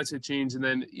whole mindset changed. And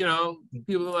then, you know,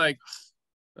 people are like,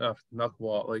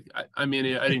 knuckleball. Like, I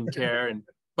mean, I didn't care.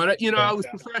 But, you know, I was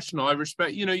professional. I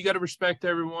respect, you know, you got to respect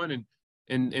everyone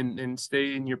and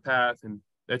stay in your path. And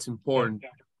that's important.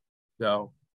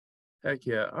 So, heck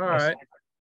yeah. All right.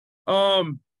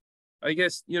 I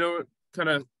guess, you know, kind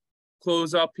of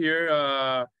close up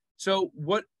here. So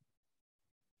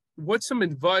what's some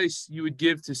advice you would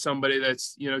give to somebody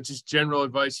that's, you know, just general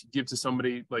advice you give to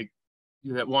somebody like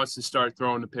that wants to start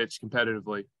throwing the pitch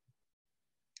competitively?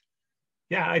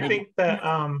 Yeah, I think that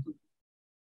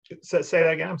say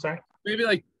that again. I'm sorry. Maybe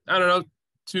like, I don't know,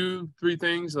 2-3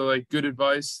 things or like good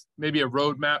advice, maybe a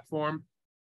roadmap for them.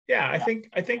 Yeah, I think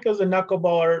as a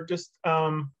knuckleballer, just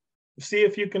see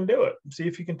if you can do it. See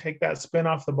if you can take that spin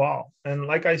off the ball. And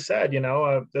like I said, you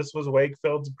know, this was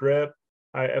Wakefield's grip.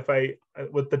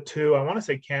 With the 2, I want to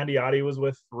say Candiotti was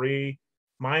with 3.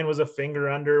 Mine was a finger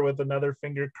under with another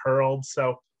finger curled.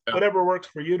 So whatever works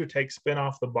for you to take spin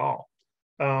off the ball.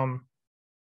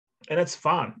 And it's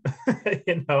fun.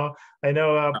 You know, I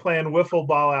know playing wiffle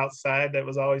ball outside, that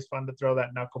was always fun to throw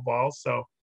that knuckleball. So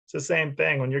it's the same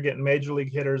thing when you're getting major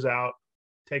league hitters out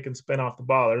taking spin off the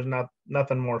ball. There's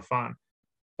nothing more fun.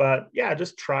 But yeah,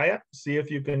 just try it. See if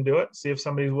you can do it. See if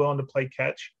somebody's willing to play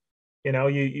catch. You know,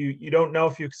 you don't know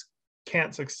if you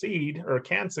can't succeed or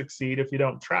can succeed if you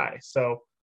don't try. So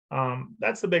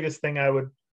that's the biggest thing I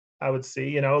would see.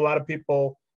 You know, a lot of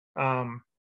people,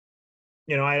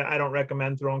 you know, I don't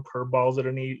recommend throwing curveballs at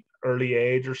any early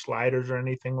age or sliders or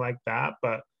anything like that,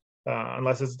 but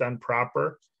unless it's done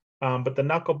proper. But the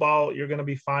knuckleball, you're going to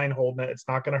be fine holding it. It's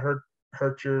not going to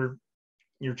hurt your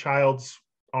child's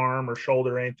arm or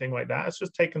shoulder or anything like that. It's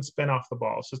just taking spin off the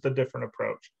ball. It's just a different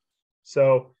approach.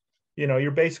 So, you know,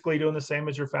 you're basically doing the same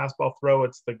as your fastball throw.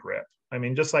 It's the grip. I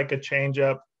mean, just like a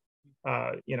changeup,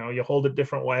 you know, you hold it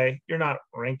different way. You're not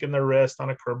rinking their wrist on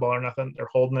a curveball or nothing. They're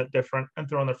holding it different and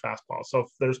throwing their fastball. So if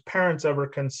there's parents ever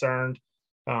concerned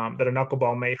that a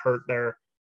knuckleball may hurt their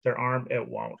arm, it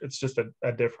won't. It's just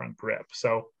a different grip.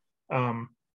 So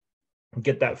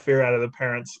get that fear out of the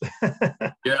parents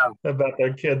about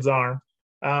their kid's arm.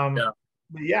 But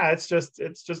yeah, it's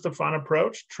just a fun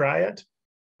approach. Try it.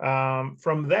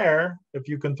 From there, if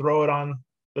you can throw it on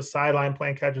the sideline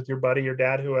playing catch with your buddy, your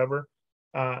dad, whoever,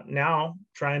 now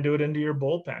try and do it into your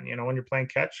bullpen. You know, when you're playing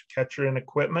catcher and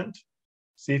equipment,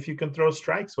 see if you can throw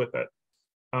strikes with it.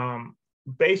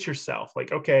 Base yourself.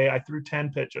 Like, okay, I threw 10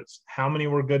 pitches. How many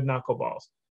were good knuckleballs?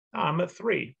 Oh, I'm at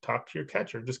 3. Talk to your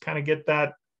catcher. Just kind of get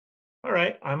that. All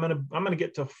right, I'm gonna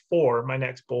get to 4 my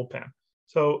next bullpen.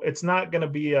 So it's not gonna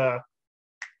be I'm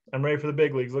ready for the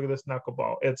big leagues. Look at this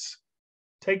knuckleball. It's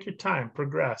take your time,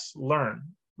 progress, learn,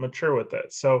 mature with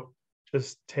it. So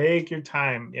just take your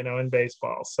time, you know, in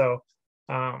baseball. So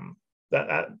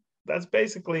that's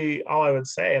basically all I would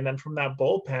say. And then from that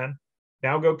bullpen,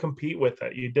 now go compete with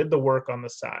it. You did the work on the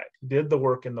side, you did the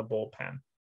work in the bullpen.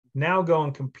 Now go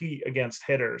and compete against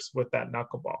hitters with that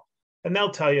knuckleball, and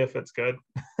they'll tell you if it's good.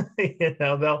 You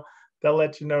know, they'll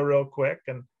let you know real quick.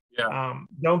 And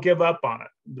don't give up on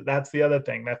it. That's the other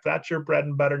thing. If that's your bread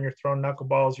and butter and you're throwing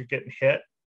knuckleballs, you're getting hit,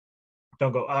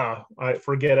 don't go, I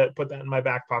forget it. Put that in my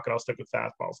back pocket. I'll stick with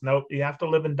fastballs. Nope. You have to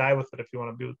live and die with it if you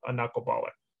want to be a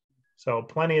knuckleballer. So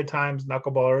plenty of times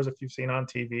knuckleballers, if you've seen on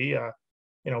TV,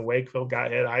 you know, Wakefield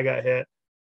got hit, I got hit,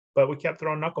 but we kept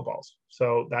throwing knuckleballs.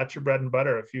 So that's your bread and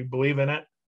butter. If you believe in it,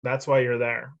 that's why you're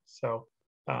there. So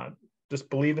just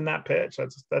believe in that pitch.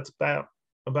 That's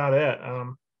about it.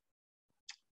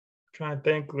 Trying to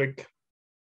think like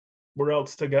where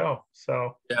else to go.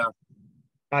 So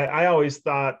I always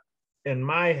thought in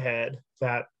my head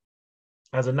that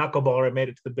as a knuckleballer, I made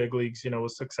it to the big leagues, you know,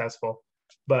 was successful.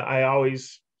 But I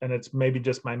always, and it's maybe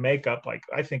just my makeup, like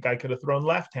I think I could have thrown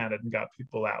left-handed and got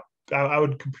people out. I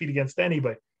would compete against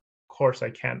anybody. Of course I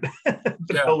can't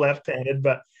throw left-handed,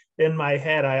 but in my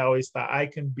head, I always thought I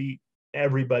can beat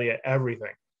everybody at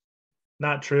everything.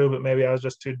 Not true, but maybe I was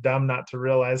just too dumb not to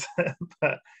realize it.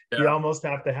 But you Yeah. almost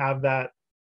have to have that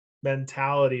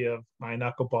mentality of my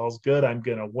knuckleball's good. I'm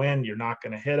going to win. You're not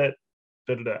going to hit it.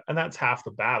 Da, da, da. And that's half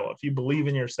the battle. If you believe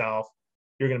in yourself,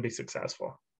 you're going to be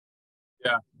successful.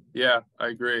 Yeah. Yeah. I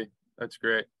agree. That's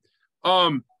great.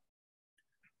 One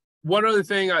other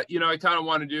thing I kind of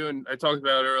want to do, and I talked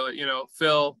about it earlier,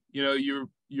 Phil, you're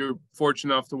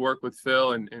fortunate enough to work with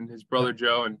Phil and his brother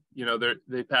Joe, and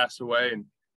they passed away. And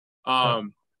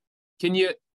can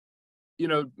you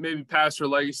maybe pass their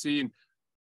legacy, and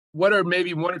what are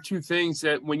maybe one or two things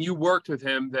that when you worked with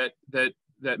him that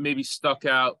maybe stuck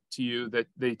out to you that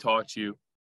they taught you?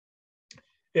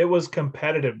 It was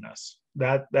competitiveness.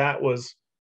 That was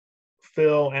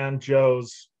Phil and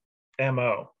Joe's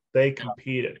MO. They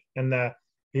competed. And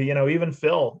even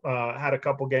Phil had a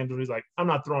couple games where he's like, I'm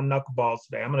not throwing knuckleballs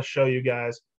today. I'm going to show you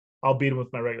guys. I'll beat him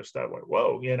with my regular stuff. Like,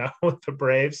 whoa, with the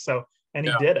Braves. So, and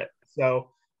he did it. So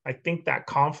I think that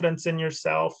confidence in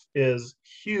yourself is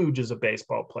huge as a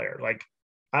baseball player. Like,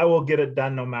 I will get it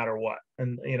done no matter what.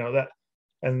 And,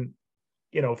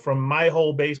 from my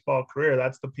whole baseball career,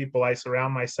 that's the people I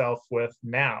surround myself with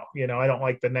now. I don't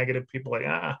like the negative people like,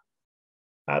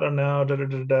 I don't know. Da, da,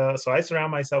 da, da. So I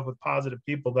surround myself with positive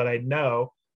people that I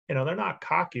know, they're not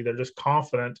cocky. They're just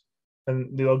confident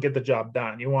and they'll get the job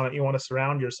done. You want to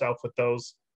surround yourself with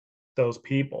those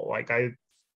people. Like I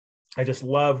just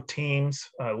love teams.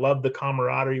 I love the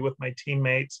camaraderie with my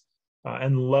teammates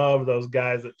and love those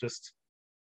guys that just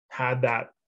had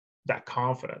that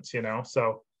confidence,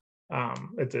 So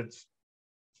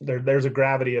there's a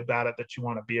gravity about it that you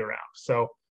want to be around. So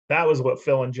that was what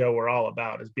Phil and Joe were all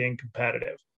about, is being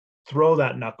competitive. Throw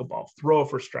that knuckleball, throw it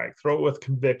for strike, throw it with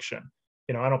conviction.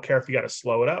 I don't care if you got to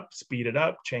slow it up, speed it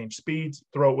up, change speeds,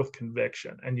 throw it with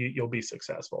conviction, and you'll be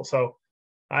successful. So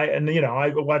I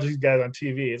watch these guys on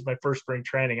TV. It's my first spring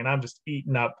training, and I'm just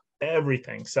eating up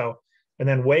everything. So, and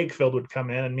then Wakefield would come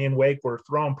in, and me and Wake were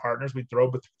throwing partners. We'd throw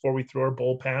before we threw our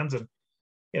bullpens, and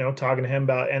talking to him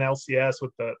about NLCS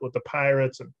with the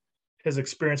Pirates and his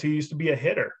experience. He used to be a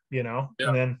hitter, and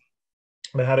then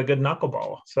they had a good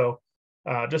knuckleball. So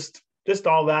just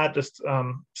all that, just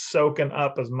soaking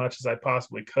up as much as I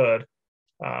possibly could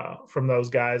from those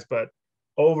guys. But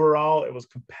overall, it was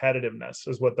competitiveness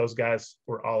is what those guys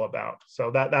were all about.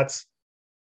 So that's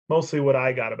mostly what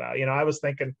I got about. I was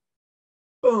thinking,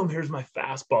 boom, here's my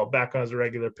fastball back as a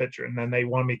regular pitcher. And then they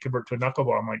wanted me to convert to a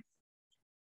knuckleball. I'm like,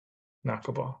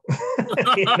 knuckleball.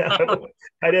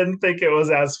 I didn't think it was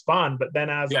as fun, but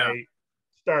then as I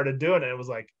started doing it, it was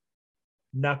like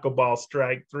knuckleball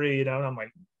strike three, and I'm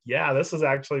like, yeah, this is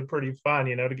actually pretty fun,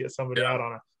 to get somebody out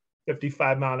on a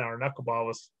 55-mile-an-hour knuckleball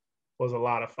was a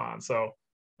lot of fun. So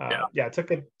it took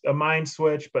a mind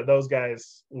switch, but those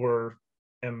guys were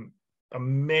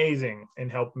amazing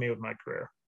in helping me with my career.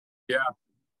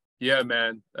 Yeah,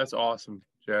 man, that's awesome,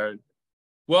 Jared.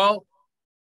 Well,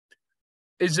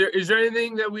 is there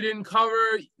anything that we didn't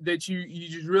cover that you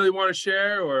just really want to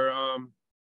share, or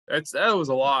that was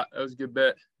a lot. That was a good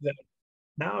bit.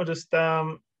 No, just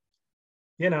I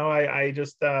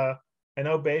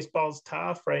know baseball's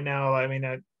tough right now. I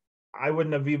mean, I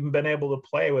wouldn't have even been able to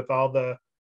play with all the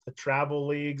travel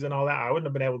leagues and all that. I wouldn't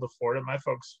have been able to afford it. My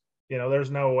folks, there's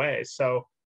no way. So,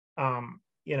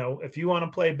 if you want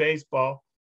to play baseball,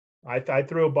 I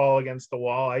threw a ball against the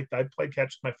wall. I played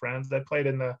catch with my friends. I played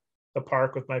in the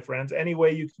park with my friends. Any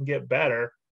way you can get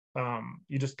better,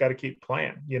 you just got to keep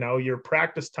playing. Your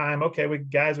practice time. Okay, we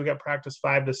got practice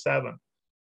 5 to 7.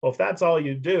 Well, if that's all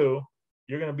you do,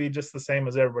 you're going to be just the same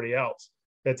as everybody else.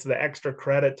 It's the extra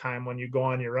credit time when you go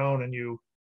on your own and you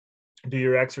do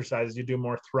your exercises, you do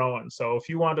more throwing. So if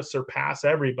you want to surpass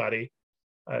everybody,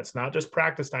 it's not just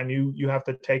practice time. You have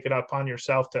to take it upon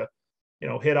yourself to,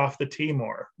 hit off the tee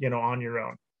more, on your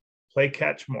own, play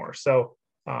catch more. So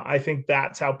I think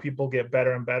that's how people get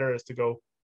better and better, is to go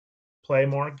play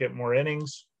more, get more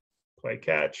innings, play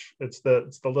catch. It's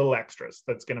the little extras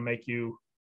that's going to make you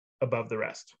above the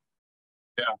rest.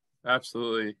 Yeah,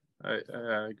 absolutely. I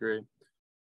agree.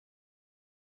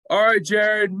 All right,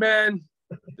 Jared, man,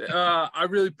 I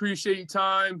really appreciate your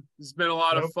time. It's been a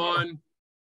lot of fun.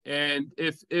 And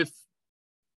if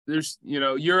there's,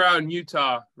 you're out in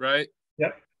Utah, right?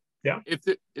 Yep. Yeah. If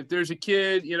there's a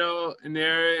kid, in the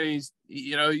area, and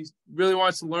he really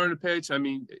wants to learn to pitch, I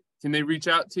mean, can they reach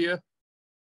out to you?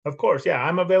 Of course. Yeah.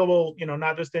 I'm available,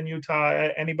 not just in Utah.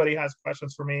 Anybody has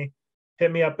questions for me,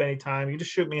 hit me up anytime. You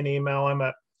just shoot me an email. I'm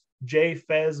at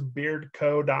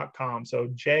jfezbeardco.com. So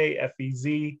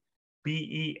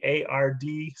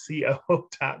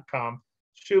JFEZBEARDCO.com.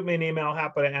 shoot me an email.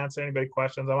 Happy to answer anybody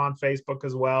questions. I'm on Facebook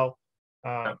as well,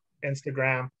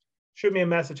 Instagram. Shoot me a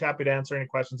message. Happy to answer any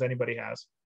questions anybody has.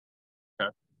 Okay.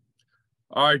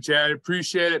 All right, Jared.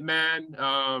 Appreciate it, man.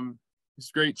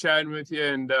 It's great chatting with you,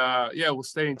 and yeah, we'll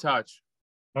stay in touch.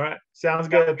 All right, sounds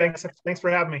good. Thanks for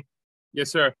having me.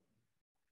 Yes, sir.